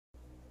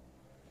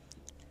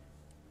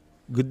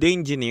Good day,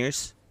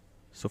 engineers.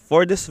 So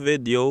for this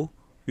video,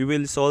 we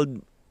will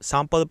solve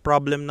sample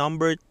problem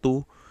number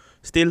 2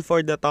 still for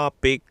the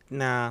topic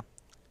na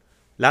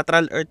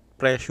lateral earth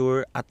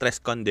pressure at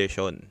rest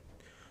condition.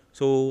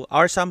 So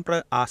our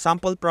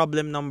sample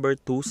problem number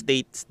 2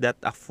 states that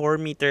a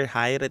 4-meter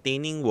high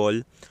retaining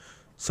wall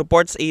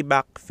supports a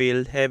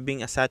backfill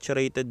having a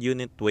saturated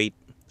unit weight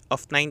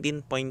of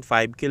 19.5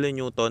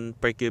 kN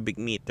per cubic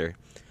meter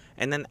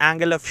and an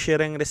angle of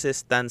shearing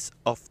resistance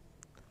of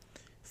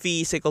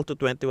phi is equal to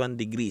 21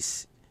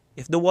 degrees.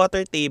 If the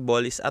water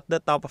table is at the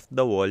top of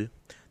the wall,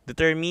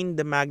 determine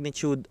the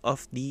magnitude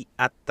of the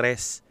at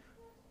rest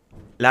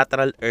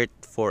lateral earth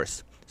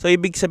force. So,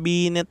 ibig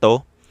sabihin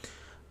nito,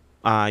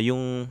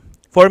 yung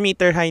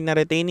 4-meter high na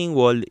retaining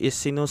wall is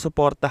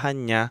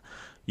sinusuportahan niya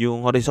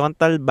yung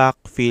horizontal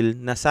backfill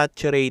na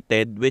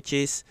saturated, which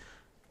is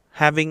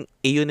having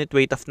a unit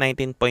weight of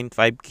 19.5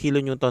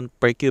 kN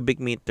per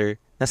cubic meter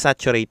na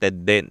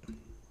saturated din.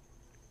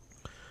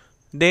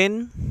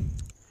 Then,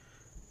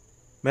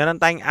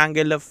 meron tayong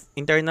angle of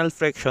internal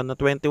friction na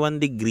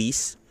 21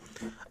 degrees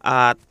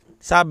at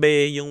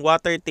sabi yung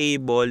water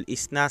table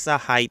is nasa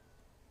height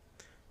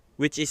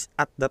which is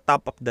at the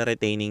top of the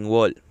retaining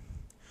wall.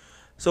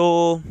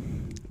 So,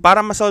 para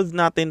ma-solve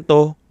natin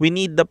to, we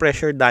need the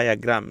pressure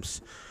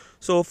diagrams.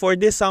 So, for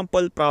this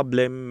sample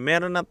problem,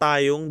 meron na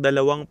tayong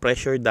dalawang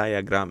pressure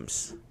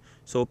diagrams.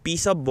 So, P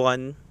sub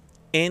 1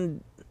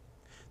 and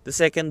the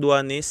second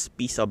one is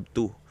P sub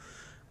 2.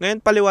 Ngayon,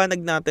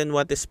 paliwanag natin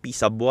what is P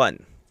sub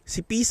 1.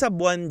 Si P sub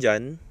 1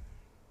 dyan,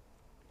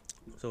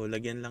 so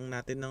lagyan lang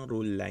natin ng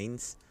rule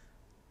lines.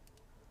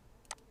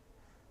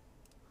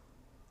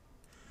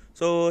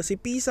 So, si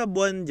P sub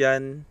 1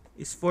 dyan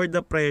is for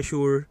the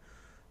pressure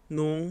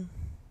nung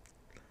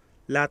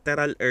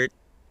lateral earth.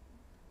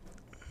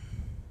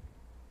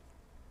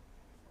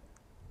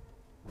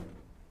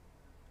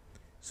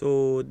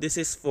 So,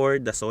 this is for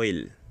the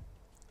soil.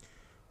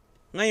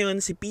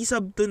 Ngayon, si P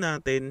sub 2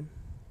 natin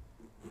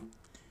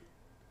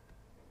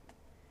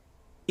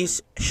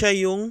is siya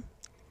yung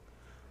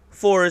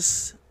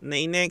force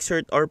na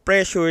ine-exert or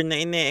pressure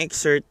na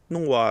ine-exert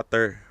ng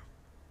water.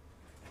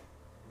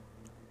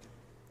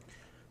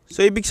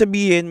 So, ibig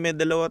sabihin, may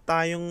dalawa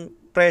tayong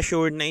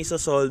pressure na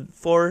isa-solve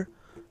for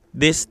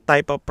this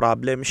type of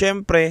problem.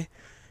 Siyempre,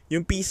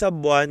 yung P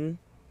sub 1,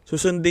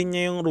 susundin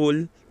niya yung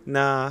rule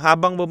na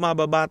habang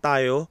bumababa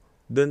tayo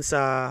dun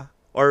sa,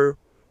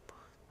 or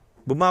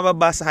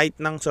bumababa sa height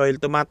ng soil,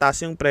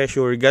 tumataas yung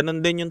pressure.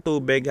 Ganon din yung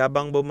tubig,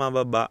 habang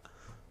bumababa,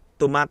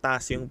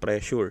 tumataas yung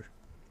pressure.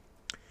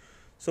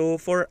 So,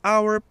 for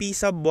our P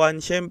sub 1,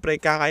 syempre,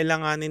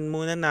 kakailanganin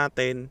muna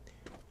natin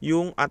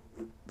yung at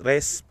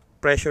rest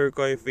pressure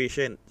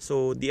coefficient.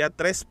 So, the at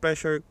rest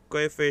pressure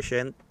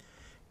coefficient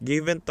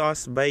given to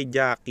us by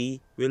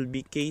Jackie will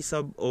be K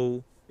sub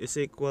O is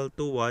equal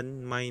to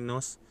 1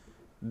 minus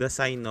the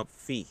sine of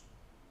phi.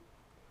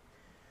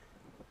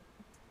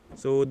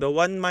 So, the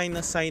 1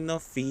 minus sine of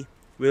phi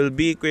will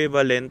be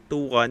equivalent to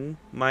 1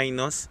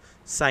 minus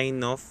sine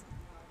of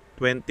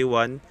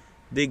 21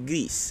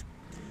 degrees.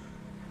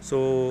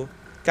 So,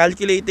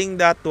 calculating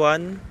that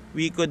one,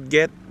 we could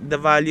get the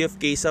value of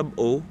K sub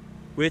O,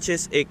 which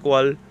is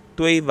equal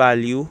to a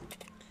value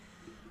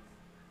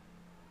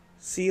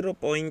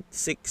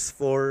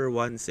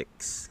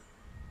 0.6416.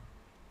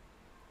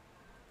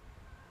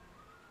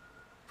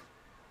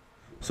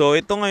 So,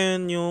 ito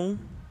ngayon yung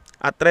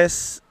at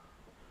rest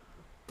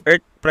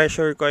earth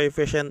pressure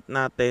coefficient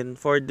natin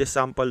for the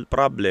sample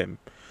problem.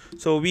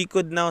 So, we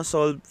could now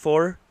solve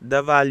for the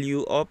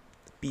value of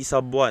P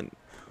sub 1.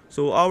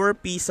 So, our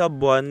P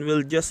sub 1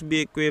 will just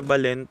be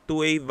equivalent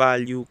to a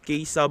value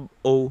K sub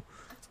O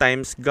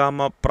times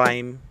gamma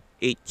prime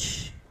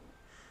H.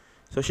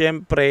 So,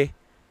 syempre,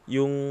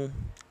 yung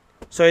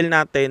soil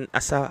natin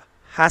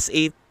has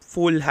a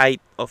full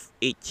height of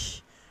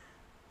H.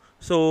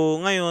 So,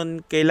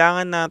 ngayon,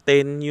 kailangan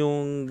natin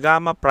yung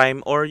gamma prime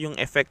or yung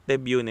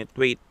effective unit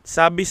weight.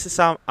 Sabi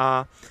sa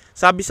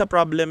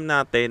problem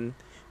natin,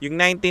 yung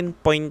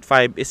 19.5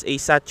 is a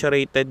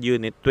saturated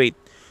unit weight.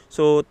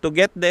 So, to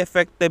get the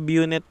effective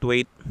unit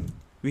weight,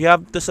 we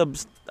have to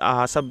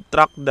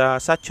subtract the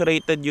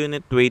saturated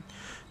unit weight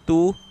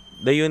to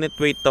the unit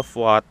weight of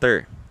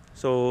water.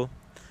 So,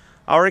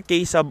 our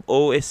K sub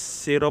O is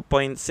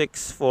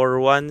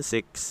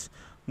 0.6416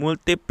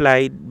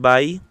 multiplied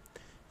by,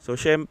 so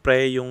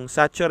syempre, yung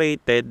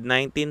saturated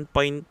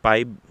 19.5,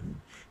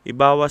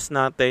 ibawas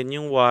natin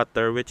yung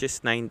water which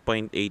is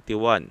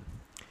 9.81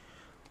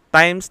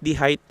 times the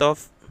height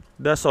of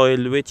the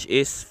soil which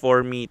is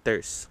 4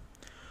 meters.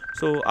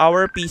 So,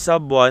 our P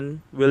sub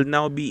 1 will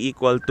now be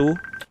equal to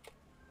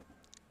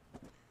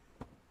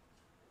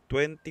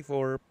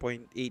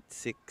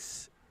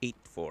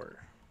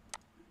 24.8684.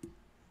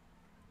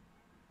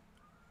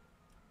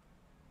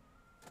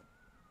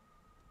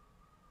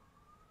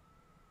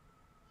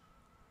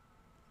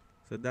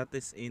 So, that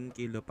is in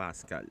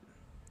kilopascal.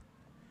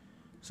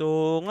 So,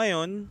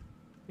 ngayon,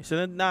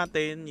 isunod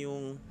natin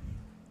yung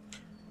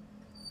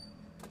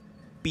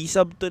P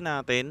sub 2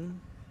 natin,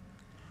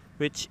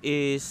 which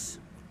is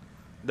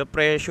the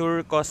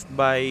pressure caused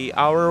by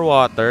our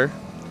water.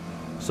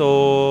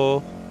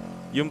 So,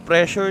 yung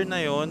pressure na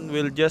yon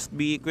will just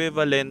be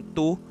equivalent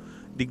to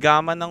the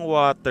gamma ng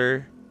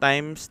water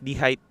times the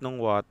height ng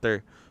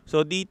water.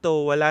 So,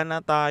 dito wala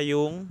na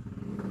tayong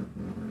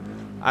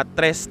at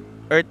rest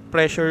earth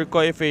pressure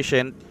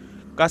coefficient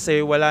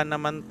kasi wala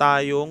naman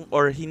tayong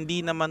or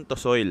hindi naman to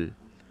soil.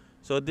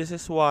 So this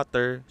is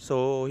water.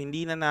 So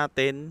hindi na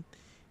natin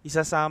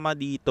isasama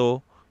dito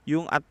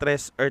yung at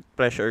rest earth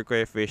pressure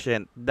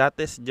coefficient. That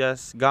is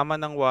just gamma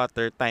ng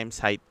water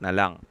times height na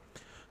lang.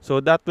 So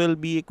that will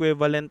be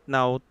equivalent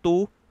now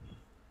to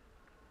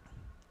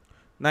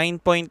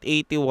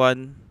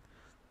 9.81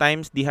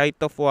 times the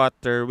height of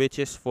water, which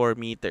is 4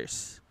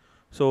 meters.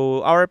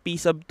 So our P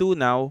sub 2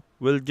 now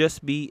will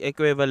just be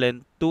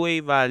equivalent to a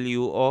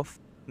value of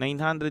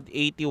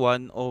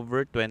 981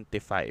 over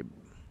 25.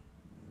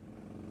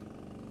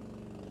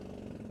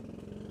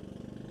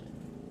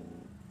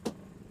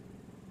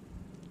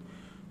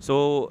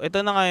 So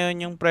ito na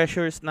ngayon yung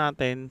pressures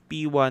natin,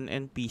 P1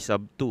 and P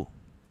sub 2.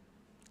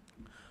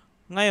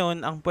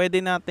 Ngayon, ang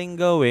pwede nating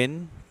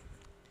gawin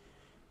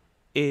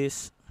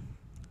is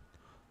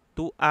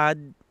to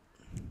add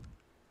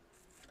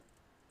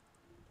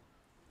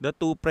the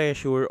two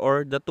pressure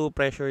or the two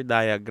pressure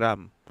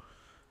diagram.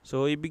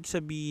 So, ibig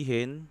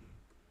sabihin,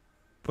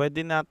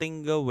 pwede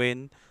nating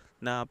gawin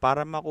na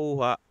para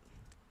makuha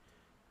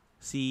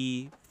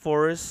si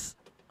force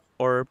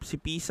or si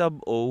P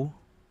sub O,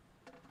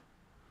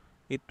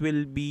 it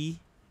will be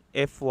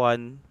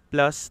F1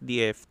 plus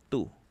the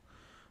F2.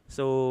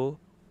 So,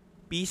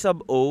 P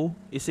sub O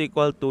is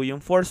equal to,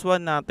 yung force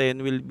 1 natin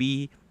will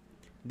be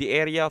the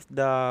area of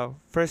the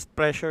first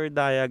pressure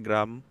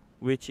diagram,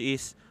 which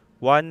is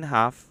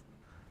 1/2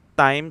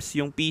 times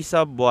yung P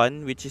sub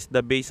 1, which is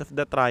the base of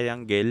the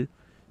triangle.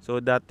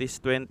 So that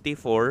is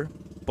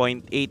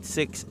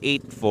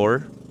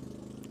 24.8684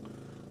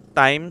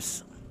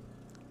 times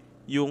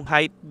yung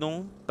height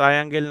nung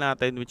triangle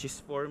natin, which is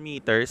 4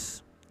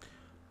 meters,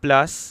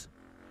 plus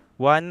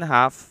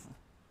 1/2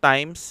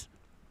 times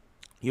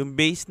yung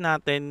base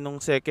natin nung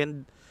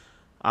second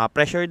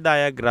pressure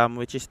diagram,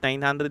 which is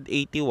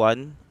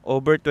 981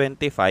 over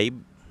 25,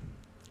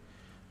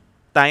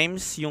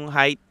 times yung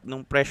height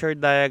ng pressure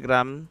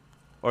diagram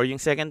or yung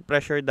second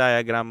pressure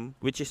diagram,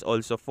 which is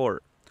also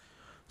 4.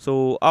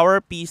 So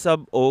our P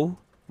sub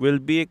O will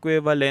be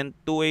equivalent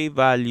to a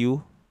value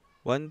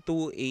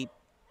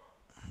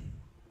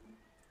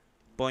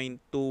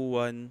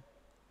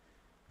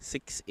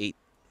 128.2168.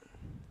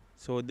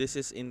 So this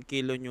is in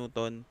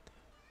kilonewton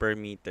per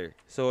meter.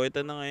 So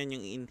ito na ngayon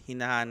yung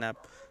hinahanap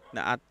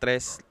na at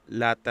rest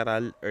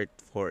lateral earth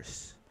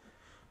force.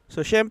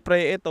 So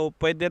syempre ito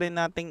pwede rin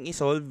nating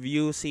isolve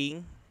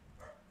using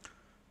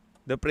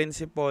the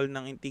principle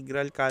ng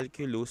integral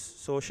calculus.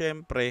 So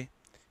syempre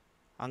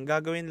ang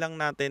gagawin lang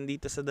natin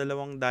dito sa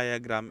dalawang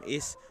diagram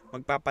is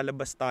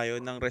magpapalabas tayo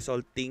ng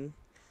resulting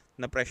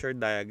na pressure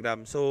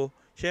diagram. So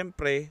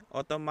syempre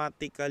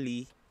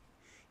automatically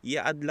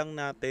i-add lang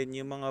natin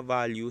yung mga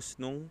values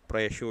nung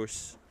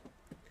pressures.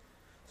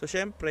 So,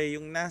 syempre,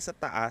 yung nasa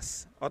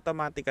taas,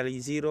 automatically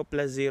 0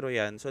 plus 0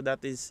 yan. So, that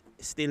is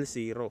still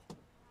 0.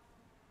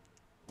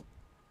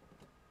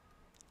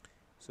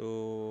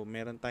 So,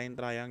 meron tayong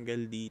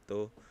triangle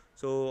dito.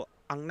 So,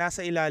 ang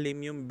nasa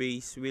ilalim yung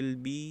base will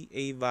be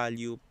a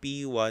value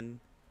P1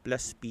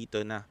 plus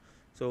P2 na.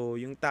 So,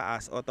 yung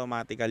taas,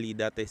 automatically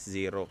that is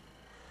 0.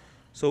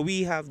 So,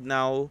 we have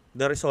now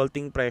the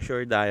resulting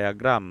pressure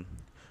diagram.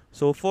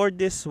 So, for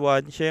this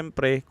one,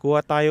 syempre,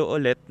 kuha tayo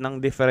ulit ng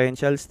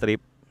differential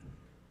strip.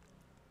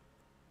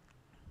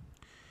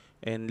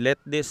 And let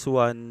this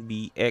one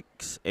be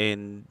x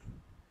and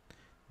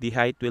the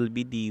height will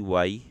be dy.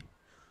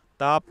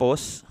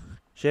 Tapos,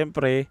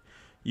 syempre,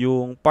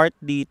 yung part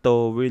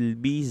dito will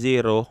be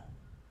 0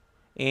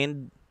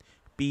 and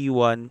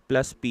P1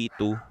 plus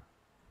P2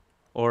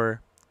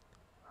 or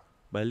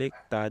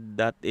baliktad,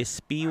 that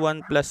is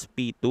P1 plus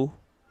P2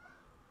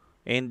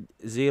 and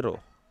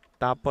 0.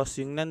 Tapos,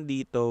 yung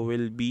nandito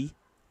will be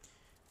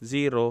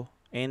 0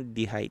 and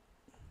the height.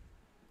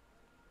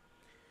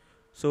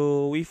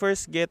 So, we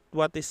first get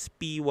what is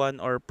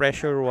P1 or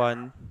pressure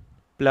 1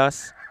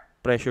 plus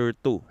pressure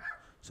 2.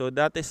 So,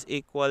 that is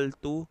equal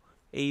to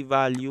a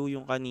value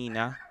yung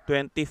kanina,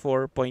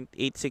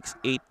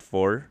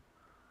 24.8684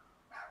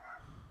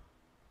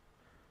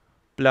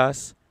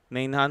 plus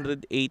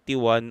 981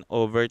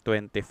 over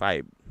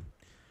 25.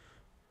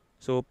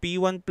 So,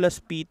 P1 plus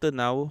P2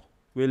 now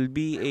will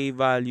be a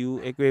value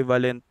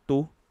equivalent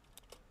to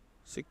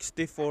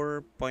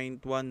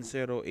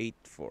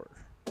 64.1084.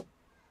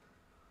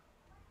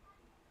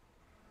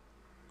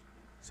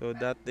 So,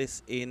 that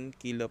is in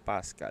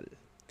kilopascal.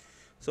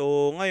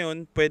 So,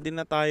 ngayon, pwede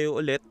na tayo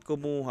ulit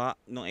kumuha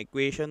ng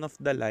equation of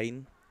the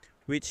line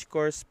which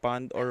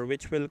correspond or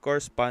which will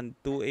correspond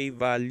to a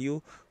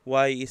value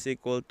y is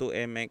equal to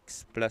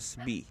mx plus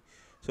b.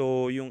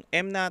 So, yung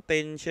m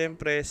natin,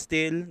 syempre,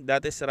 still,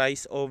 that is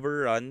rise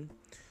over run.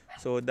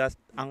 So, that,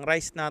 ang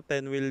rise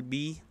natin will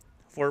be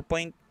 4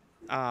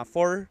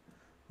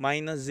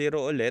 minus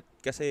 0 ulit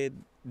kasi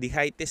the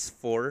height is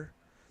 4.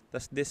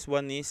 Tas this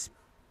one is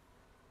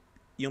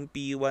yung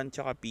P1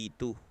 tsaka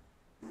P2.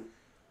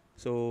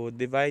 So,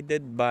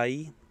 divided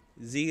by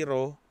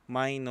 0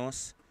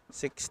 minus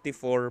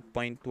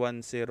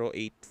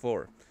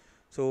 64.1084.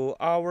 So,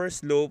 our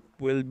slope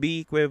will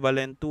be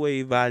equivalent to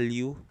a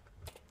value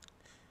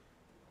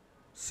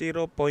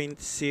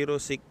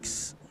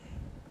 0.06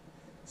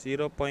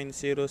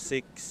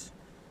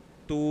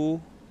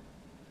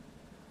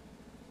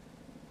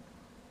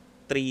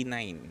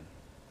 0.06239.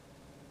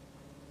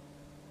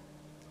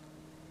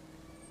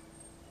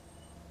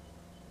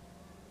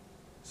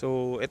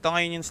 So, ito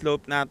ngayon yung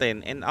slope natin.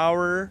 And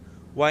our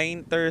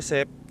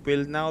y-intercept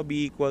will now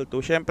be equal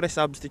to, syempre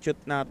substitute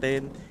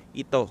natin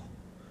ito.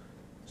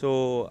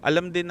 So,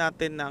 alam din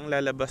natin na ang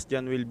lalabas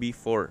dyan will be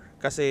 4.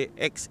 Kasi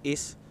x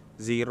is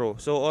 0.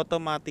 So,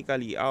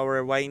 automatically,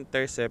 our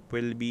y-intercept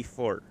will be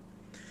 4.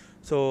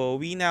 So,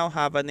 we now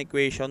have an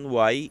equation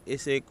y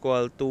is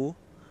equal to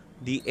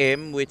the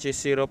m, which is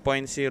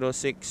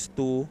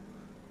 0.06239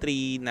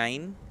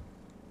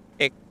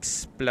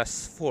 x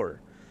plus 4.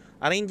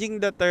 Arranging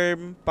the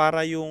term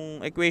para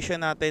yung equation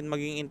natin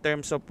maging in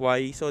terms of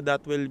y, so that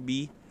will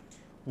be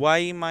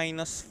y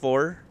minus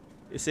 4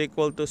 is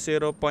equal to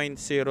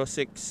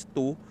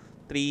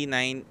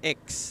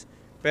 0.06239x.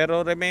 Pero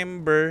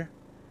remember,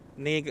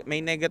 may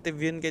negative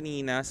yun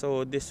kanina,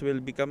 so this will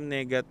become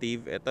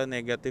negative. Ito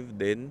negative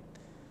din.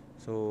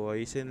 So,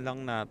 ayusin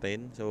lang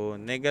natin. So,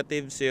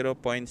 negative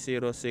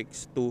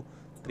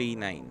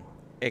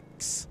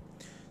 0.06239x.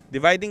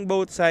 Dividing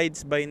both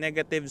sides by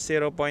negative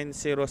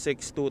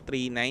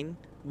 0.06239,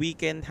 we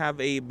can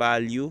have a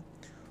value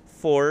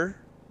 4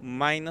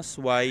 minus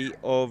y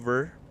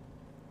over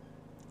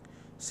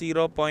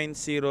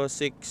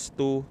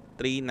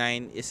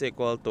 0.06239 is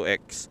equal to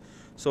x.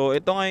 So,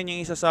 ito ngayon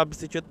yung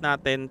isa-substitute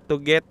natin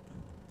to get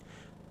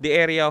the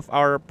area of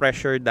our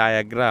pressure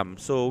diagram.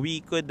 So,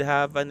 we could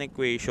have an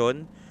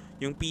equation.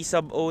 Yung P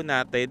sub O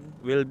natin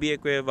will be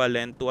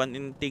equivalent to an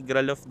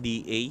integral of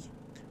dA,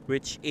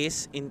 which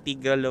is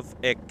integral of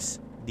x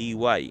dy.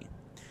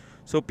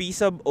 So, P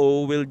sub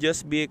O will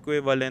just be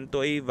equivalent to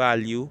a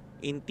value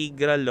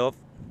integral of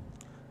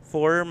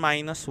 4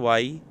 minus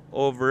y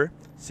over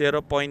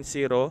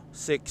 0.06239.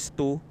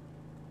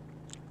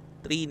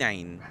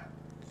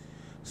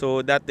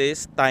 So, that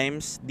is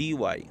times dy.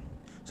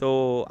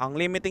 So, ang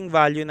limiting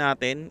value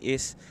natin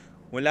is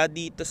mula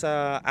dito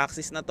sa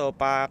axis na to,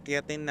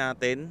 paakyatin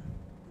natin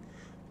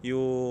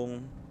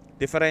yung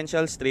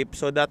differential strip.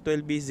 So, that will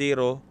be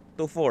 0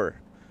 to 4.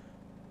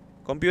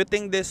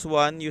 Computing this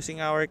one using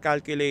our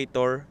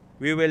calculator,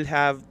 we will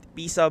have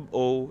P sub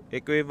O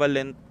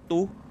equivalent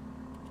to,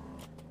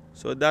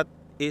 so that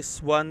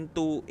is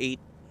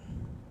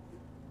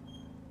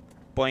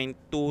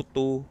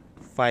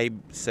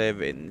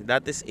 128.2257.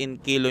 That is in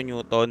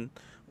kilonewton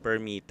per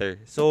meter.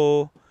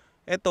 So,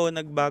 eto,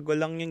 nagbago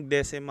lang yung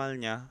decimal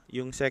niya,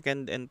 yung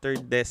second and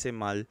third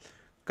decimal,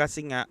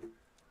 kasi nga,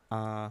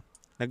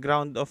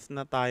 nag-round off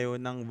na tayo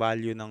ng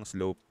value ng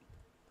slope.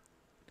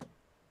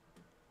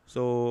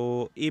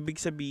 So,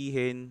 ibig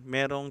sabihin,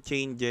 merong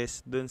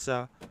changes dun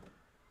sa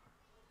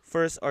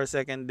first or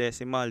second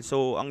decimal.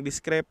 So, ang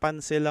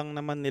discrepancy lang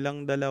naman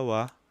nilang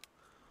dalawa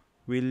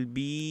will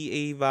be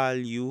a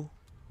value.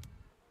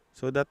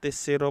 So, that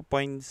is 0.0089,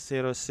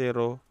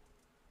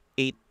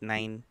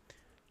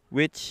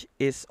 which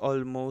is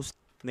almost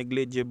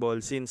negligible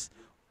since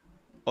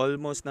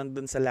almost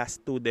nandun sa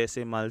last two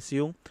decimals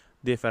yung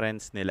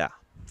difference nila.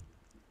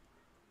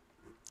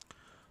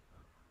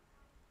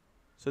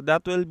 So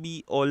that will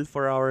be all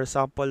for our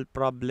sample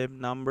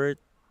problem number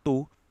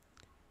 2.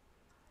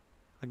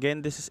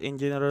 Again, this is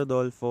Engineer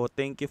Rodolfo.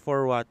 Thank you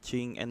for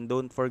watching and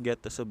don't forget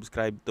to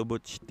subscribe to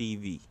Butch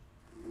TV.